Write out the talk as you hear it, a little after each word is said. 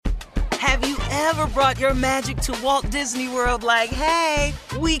Have you ever brought your magic to Walt Disney World like, hey,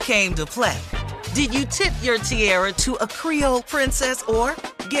 we came to play? Did you tip your tiara to a Creole princess or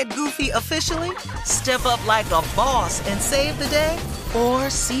get goofy officially? Step up like a boss and save the day? Or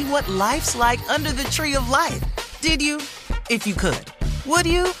see what life's like under the tree of life? Did you? If you could. Would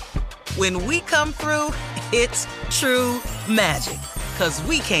you? When we come through, it's true magic. 'Cause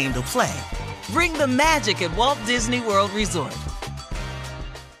we came to play. Bring the magic at Walt Disney World Resort.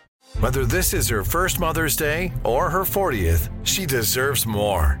 Whether this is her first Mother's Day or her 40th, she deserves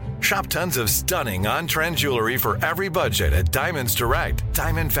more. Shop tons of stunning on-trend jewelry for every budget at Diamonds Direct.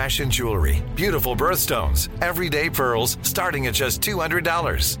 Diamond fashion jewelry, beautiful birthstones, everyday pearls starting at just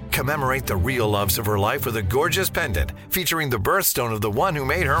 $200. Commemorate the real loves of her life with a gorgeous pendant featuring the birthstone of the one who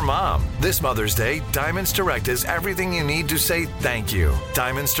made her mom. This Mother's Day, Diamonds Direct is everything you need to say thank you.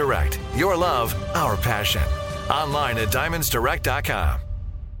 Diamonds Direct, your love, our passion. Online at diamondsdirect.com.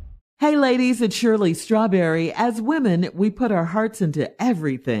 Hey ladies, it's Shirley Strawberry. As women, we put our hearts into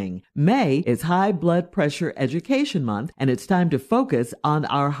everything. May is High Blood Pressure Education Month, and it's time to focus on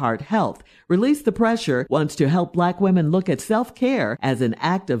our heart health. Release the Pressure wants to help Black women look at self-care as an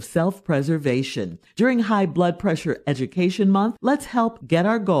act of self-preservation. During High Blood Pressure Education Month, let's help get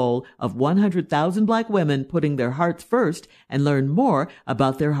our goal of 100,000 Black women putting their hearts first and learn more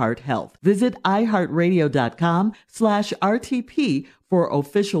about their heart health. Visit iHeartRadio.com/RTP for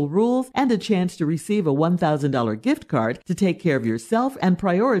official rules and a chance to receive a $1,000 gift card to take care of yourself and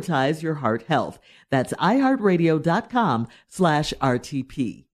prioritize your heart health. That's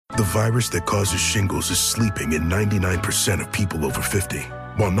iHeartRadio.com/RTP. The virus that causes shingles is sleeping in 99% of people over 50.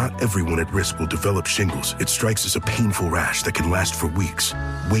 While not everyone at risk will develop shingles, it strikes as a painful rash that can last for weeks.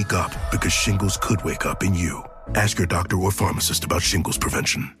 Wake up, because shingles could wake up in you. Ask your doctor or pharmacist about shingles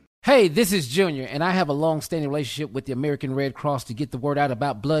prevention. Hey, this is Junior, and I have a long-standing relationship with the American Red Cross to get the word out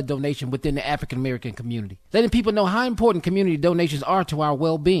about blood donation within the African-American community, letting people know how important community donations are to our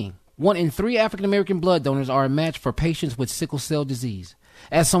well-being. 1 in 3 African-American blood donors are a match for patients with sickle cell disease.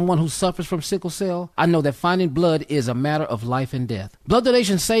 As someone who suffers from sickle cell, I know that finding blood is a matter of life and death. Blood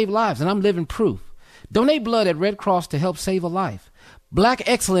donations save lives, and I'm living proof. Donate blood at Red Cross to help save a life. Black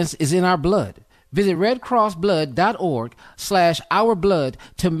excellence is in our blood. Visit redcrossblood.org/ourblood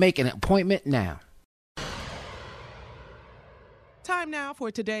to make an appointment now. Time now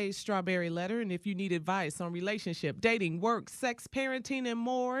for today's Strawberry Letter. And if you need advice on relationship, dating, work, sex, parenting, and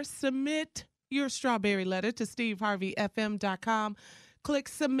more, submit your Strawberry Letter to steveharveyfm.com. Click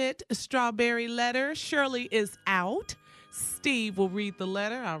Submit Strawberry Letter. Shirley is out. Steve will read the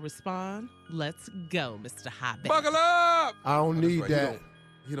letter. I'll respond. Let's go, Mr. Hobbit. Buckle up! I don't need that.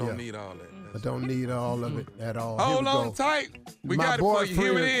 You don't need all that. I don't need all of it at all. Hold on tight. We got it for you.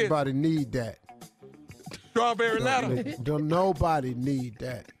 Here it is. Everybody need that. Strawberry letter. Don't nobody need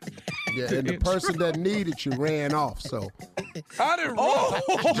that. Yeah, and the person that needed you ran off, so. I didn't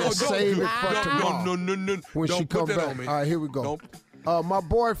just save it for tomorrow. No. When don't she come back. On me. All right, here we go. My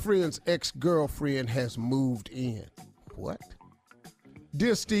boyfriend's ex-girlfriend has moved in. What?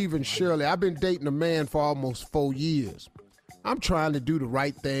 Dear Steve and Shirley, I've been dating a man for almost 4 years. I'm trying to do the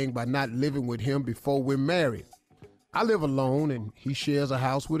right thing by not living with him before we're married. I live alone, and he shares a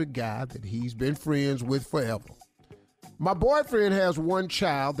house with a guy that he's been friends with forever. My boyfriend has one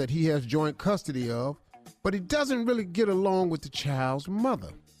child that he has joint custody of, but he doesn't really get along with the child's mother.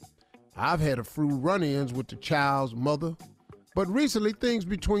 I've had a few run-ins with the child's mother, but recently things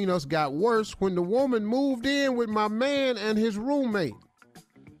between us got worse when the woman moved in with my man and his roommate.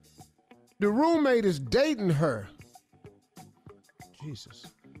 The roommate is dating her. Jesus.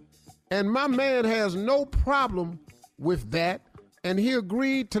 And my man has no problem with that, and he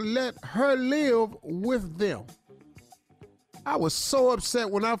agreed to let her live with them. I was so upset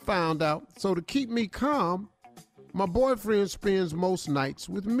when I found out, so to keep me calm, my boyfriend spends most nights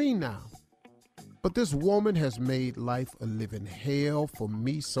with me now. But this woman has made life a living hell for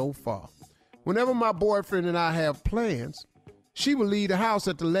me so far. Whenever my boyfriend and I have plans, she will leave the house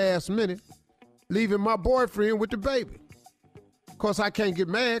at the last minute, leaving my boyfriend with the baby. Of course, I can't get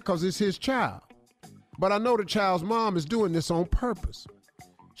mad because it's his child. But I know the child's mom is doing this on purpose.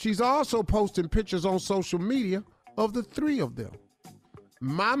 She's also posting pictures on social media of the 3 of them.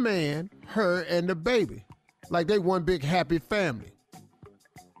 My man, her, and the baby. Like they one big happy family.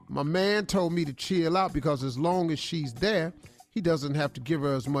 My man told me to chill out because as long as she's there, he doesn't have to give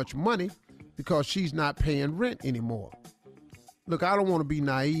her as much money because she's not paying rent anymore. Look, I don't want to be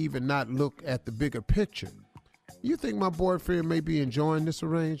naive and not look at the bigger picture. You think my boyfriend may be enjoying this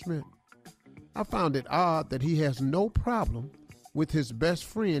arrangement? I found it odd that he has no problem with his best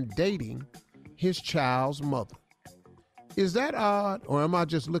friend dating his child's mother. Is that odd, or am I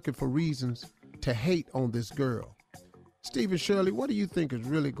just looking for reasons to hate on this girl? Steve and Shirley, what do you think is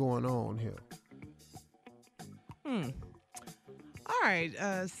really going on here? All right,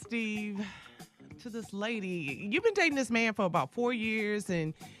 Steve, to this lady, you've been dating this man for about 4 years,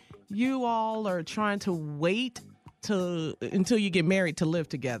 and you all are trying to wait until you get married to live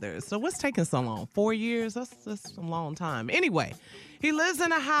together. So what's taking so long? 4 years? That's a long time. Anyway, he lives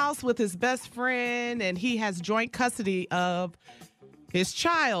in a house with his best friend, and he has joint custody of his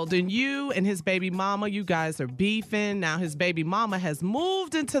child. And you and his baby mama, you guys are beefing. Now his baby mama has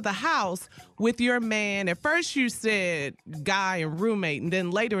moved into the house with your man. At first you said guy and roommate, and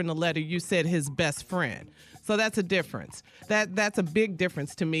then later in the letter you said his best friend. So that's a difference. That's a big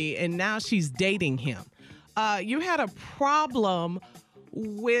difference to me. And now she's dating him. You had a problem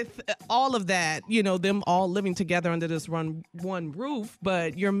with all of that, them all living together under this one roof,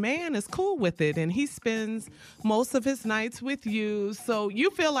 but your man is cool with it, and he spends most of his nights with you. So you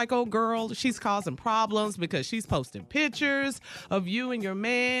feel like, oh, girl, she's causing problems because she's posting pictures of you and your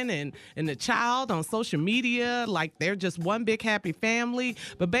man and the child on social media like they're just one big happy family.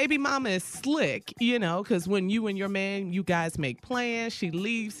 But baby mama is slick, because when you and your man, you guys make plans, she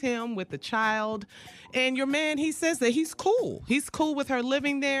leaves him with the child. And your man, he says that he's cool. He's cool with her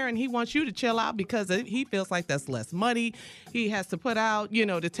living there, and he wants you to chill out because he feels like that's less money he has to put out,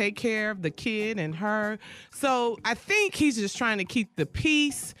 to take care of the kid and her. So I think he's just trying to keep the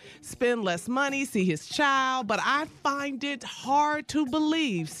peace, spend less money, see his child. But I find it hard to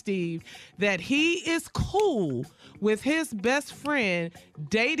believe, Steve, that he is cool with his best friend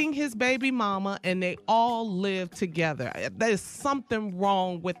dating his baby mama, and they all live together. There's something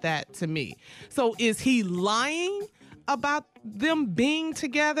wrong with that to me. So is he lying about them being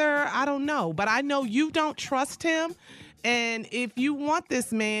together? I don't know, but I know you don't trust him. And if you want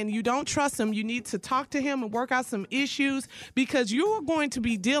this man, you don't trust him, you need to talk to him and work out some issues, because you are going to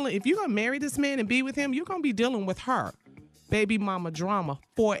be dealing, if you're going to marry this man and be with him, you're going to be dealing with her baby mama drama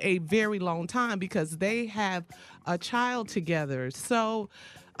for a very long time because they have a child together. So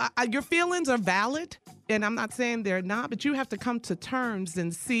your feelings are valid, and I'm not saying they're not, but you have to come to terms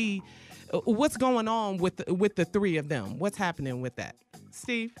and see what's going on with the three of them. What's happening with that?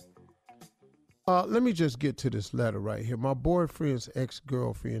 Steve? Let me just get to this letter right here. My boyfriend's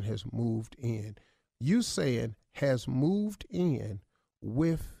ex-girlfriend has moved in. You saying has moved in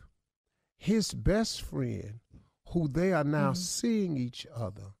with his best friend, who they are now seeing each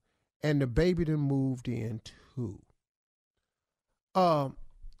other, and the baby done moved in too. Let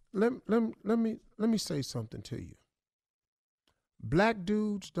me say something to you. Black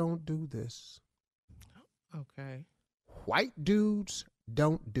dudes don't do this. Okay. White dudes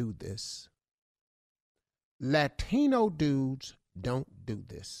don't do this. Latino dudes don't do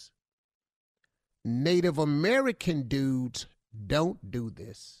this. Native American dudes don't do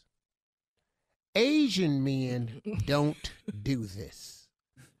this. Asian men don't do this.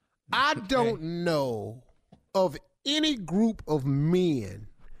 I don't know of any group of men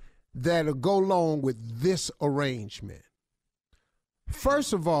that'll go along with this arrangement.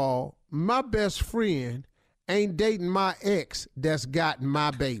 First of all, my best friend ain't dating my ex that's got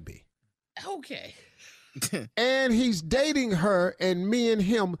my baby. Okay. And he's dating her, and me and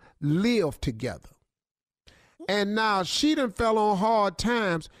him live together. And now she done fell on hard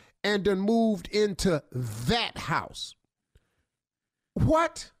times and done moved into that house.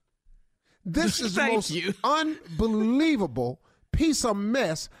 What? This is the most unbelievable piece of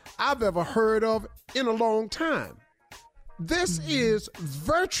mess I've ever heard of in a long time. This is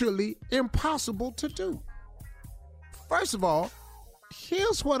virtually impossible to do. First of all,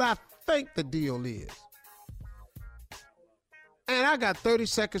 here's what I think the deal is. And I got 30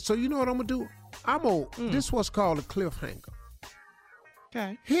 seconds, so you know what I'm going to do? This is what's called a cliffhanger.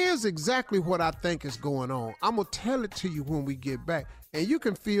 Okay. Here's exactly what I think is going on. I'm going to tell it to you when we get back, and you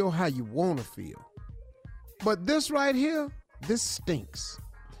can feel how you want to feel. But this right here, this stinks.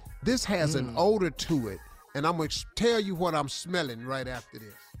 This has an odor to it, and I'm going to tell you what I'm smelling right after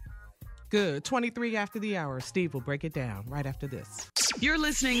this. Good. 23 after the hour. Steve will break it down right after this. You're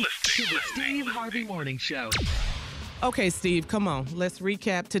listening to the Steve Harvey Morning Show. Okay, Steve, come on. Let's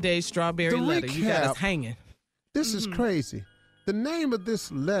recap today's Strawberry Letter. You got us hanging. This is crazy. The name of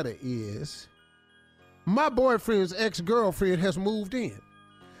this letter is, my boyfriend's ex-girlfriend has moved in.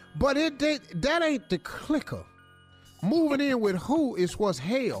 But that ain't the clicker. Moving in with who is what's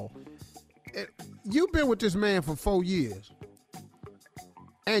hell. You've been with this man for 4 years.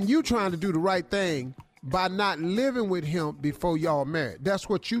 And you trying to do the right thing by not living with him before y'all married. That's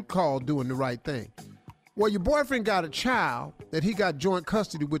what you call doing the right thing. Well, your boyfriend got a child that he got joint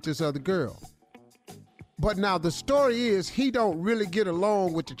custody with this other girl. But now the story is he don't really get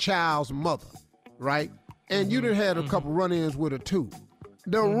along with the child's mother, right? And you done had a couple run-ins with her too.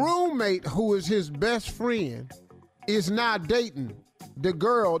 The roommate, who is his best friend, is now dating the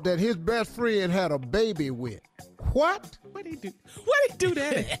girl that his best friend had a baby with. What? What he do? What he do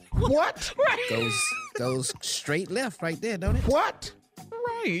that? What? Right. Goes straight left right there, don't it? What?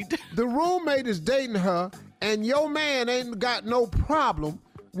 Right. The roommate is dating her, and your man ain't got no problem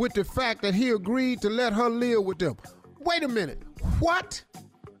with the fact that he agreed to let her live with them. Wait a minute. What?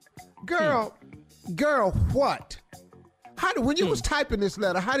 Girl, what? When you was typing this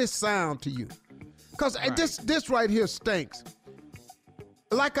letter, how did it sound to you? Because this right here stinks.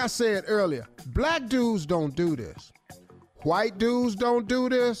 Like I said earlier, black dudes don't do this. White dudes don't do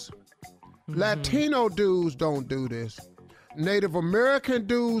this. Latino dudes don't do this. Native American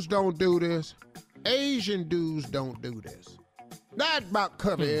dudes don't do this. Asian dudes don't do this. That about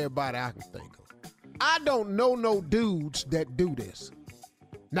cover everybody I can think of. I don't know no dudes that do this.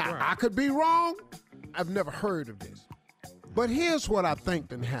 Now, I could be wrong. I've never heard of this. But here's what I think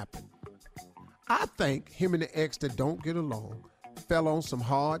done happened. I think him and the ex that don't get along fell on some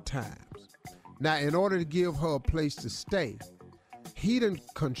hard times. Now, in order to give her a place to stay, he done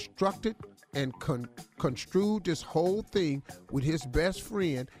constructed and construed this whole thing with his best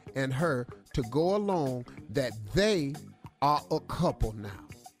friend and her to go along that they are a couple now.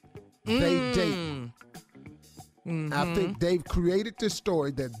 They dating. I think they've created this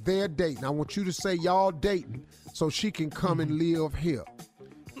story that they're dating. I want you to say y'all dating so she can come and live here.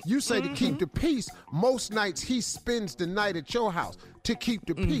 You say to keep the peace. Most nights he spends the night at your house to keep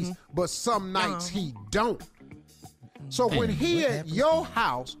the peace, but some nights he don't. So when he at your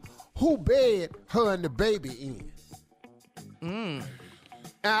house, who bed her and the baby in?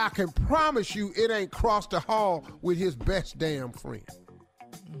 And I can promise you it ain't crossed the hall with his best damn friend.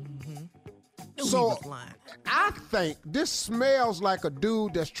 So I think this smells like a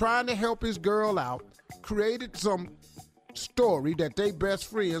dude that's trying to help his girl out, created some story that they best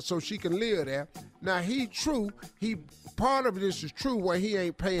friends so she can live there. Now part of this is true where he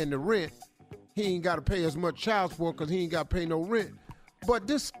ain't paying the rent. He ain't got to pay as much child support because he ain't got to pay no rent. But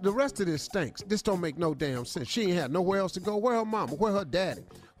the rest of this stinks. This don't make no damn sense. She ain't had nowhere else to go. Where her mama? Where her daddy?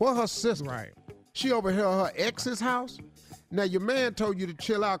 Where her sister? Right. She over here at her ex's house. Now your man told you to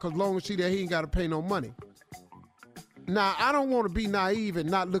chill out because long as she there, he ain't got to pay no money. Now, I don't want to be naive and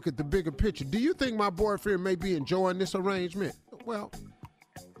not look at the bigger picture. Do you think my boyfriend may be enjoying this arrangement? Well,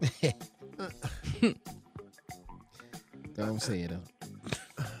 don't say it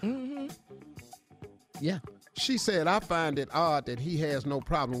though. Yeah. She said, I find it odd that he has no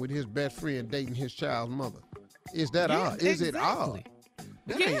problem with his best friend dating his child's mother. Is that odd? Is it odd?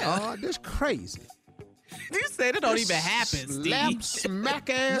 That ain't odd. That's crazy. You said it don't even happen, Steve. Smack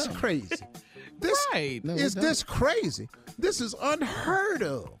ass crazy. This crazy. This is unheard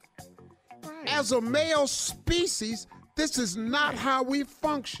of. Right. As a male species, this is not how we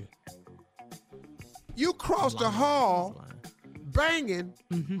function. You cross the hall banging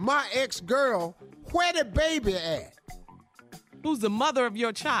my ex-girl, where the baby at? Who's the mother of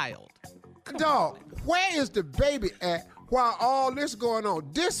your child? Dog, where is the baby at while all this going on?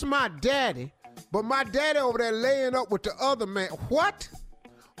 This my daddy, but my daddy over there laying up with the other man. What?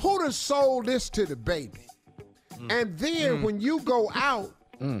 Who done sold this to the baby? And then when you go out,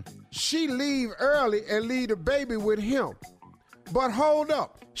 she leave early and leave the baby with him. But hold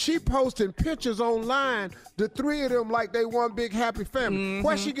up. She posting pictures online, the three of them like they one big happy family.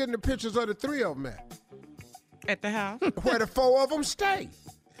 Where she getting the pictures of the three of them at? At the house. Where the four of them stay.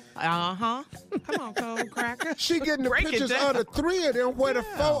 Come on, Cold Cracker. She getting the pictures of the three of them where the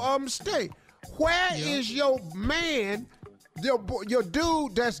four of them stay. Where is your man, your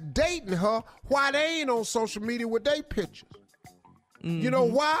dude that's dating her, why they ain't on social media with their pictures? You know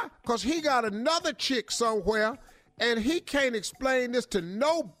why? Because he got another chick somewhere, and he can't explain this to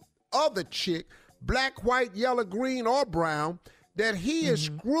no other chick, black, white, yellow, green, or brown, that he is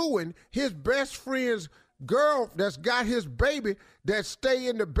screwing his best friend's girl that's got his baby that stay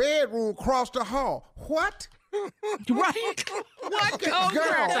in the bedroom across the hall. What? Right? What?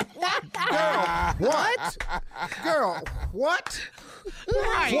 Girl, what? Girl, what?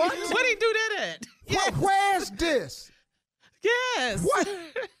 Right. What he do that at? Yes. Where's this? Yes.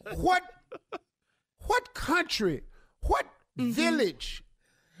 What country? What village?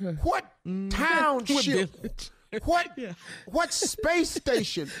 What township? What space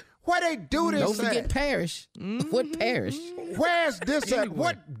station? Where they do this Don't forget at? parish. What parish? Where's this at?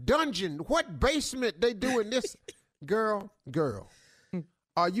 What dungeon? What basement they doing this? Girl,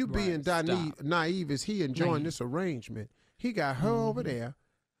 are you being naive? Is he enjoying this arrangement? He got her over there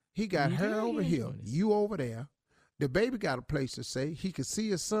He got her over here, you over there. The baby got a place to stay. He can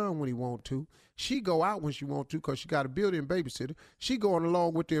see his son when he want to. She go out when she want to because she got a built-in babysitter. She going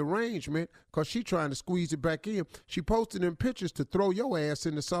along with the arrangement because she trying to squeeze it back in. She posted them pictures to throw your ass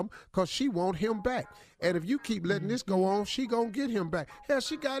into something because she want him back. And if you keep letting this go on, she going to get him back. Hell,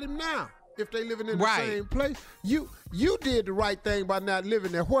 she got him now. If they living in the same place, you did the right thing by not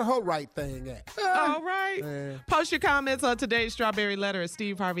living there. Where her right thing at? All right. Post your comments on today's Strawberry Letter at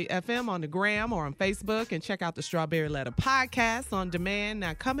Steve Harvey FM on the gram or on Facebook, and check out the Strawberry Letter podcast on demand.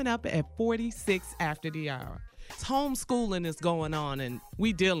 Now, coming up at 46 after the hour. It's homeschooling is going on, and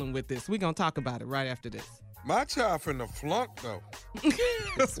we dealing with this. We're going to talk about it right after this. My child finna flunk, though.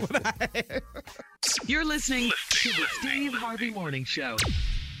 That's what I had. You're listening to the Steve Harvey Morning Show.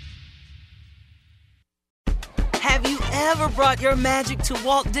 Have you ever brought your magic to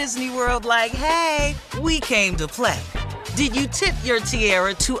Walt Disney World like, hey, we came to play? Did you tip your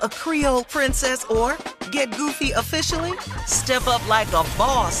tiara to a Creole princess or get goofy officially? Step up like a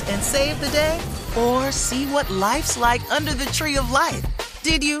boss and save the day? Or see what life's like under the tree of life?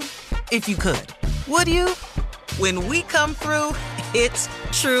 Did you? If you could. Would you? When we come through, it's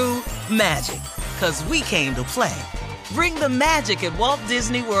true magic. 'Cause we came to play. Bring the magic at Walt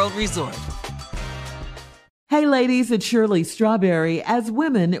Disney World Resort. Hey ladies, it's Shirley Strawberry. As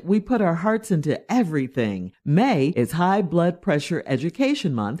women, we put our hearts into everything. May is High Blood Pressure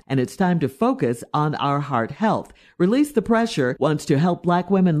Education Month, and it's time to focus on our heart health. Release the Pressure wants to help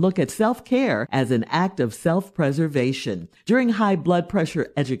Black women look at self-care as an act of self-preservation. During High Blood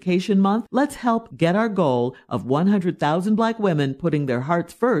Pressure Education Month, let's help get our goal of 100,000 Black women putting their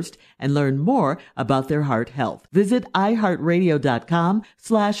hearts first and learn more about their heart health. Visit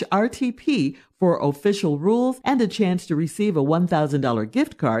iHeartRadio.com/RTP for official rules and a chance to receive a $1,000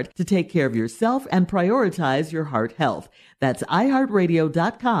 gift card to take care of yourself and prioritize your heart health. That's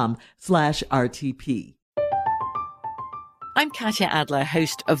iHeartRadio.com/RTP. I'm Katya Adler,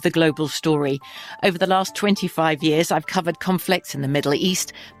 host of The Global Story. Over the last 25 years, I've covered conflicts in the Middle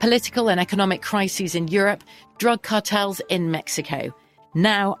East, political and economic crises in Europe, drug cartels in Mexico.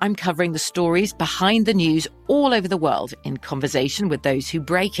 Now I'm covering the stories behind the news all over the world in conversation with those who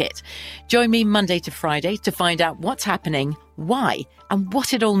break it. Join me Monday to Friday to find out what's happening, why, and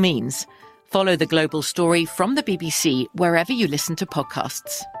what it all means. Follow The Global Story from the BBC wherever you listen to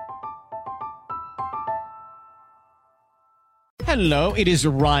podcasts. Hello, it is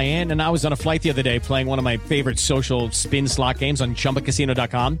Ryan, and I was on a flight the other day playing one of my favorite social spin slot games on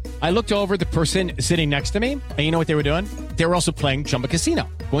ChumbaCasino.com. I looked over at the person sitting next to me, and you know what they were doing? They were also playing Chumba Casino.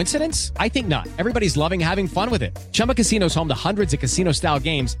 Coincidence? I think not. Everybody's loving having fun with it. Chumba Casino is home to hundreds of casino-style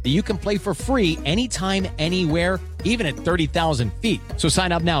games that you can play for free anytime, anywhere, even at 30,000 feet. So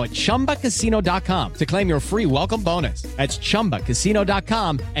sign up now at ChumbaCasino.com to claim your free welcome bonus. That's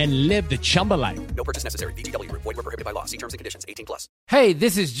ChumbaCasino.com and live the Chumba life. No purchase necessary. VGW. Void where prohibited by law. See terms and conditions. 18+. Hey,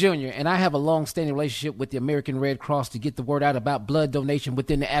 this is Junior, and I have a long-standing relationship with the American Red Cross to get the word out about blood donation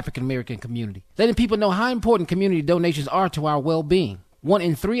within the African-American community, letting people know how important community donations are to our well-being. 1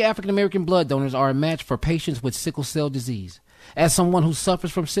 in 3 African-American blood donors are a match for patients with sickle cell disease. As someone who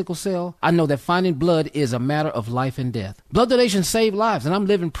suffers from sickle cell, I know that finding blood is a matter of life and death. Blood donations save lives, and I'm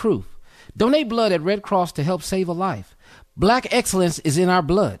living proof. Donate blood at Red Cross to help save a life. Black excellence is in our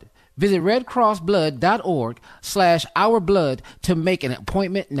blood. Visit redcrossblood.org/ourblood to make an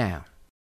appointment now.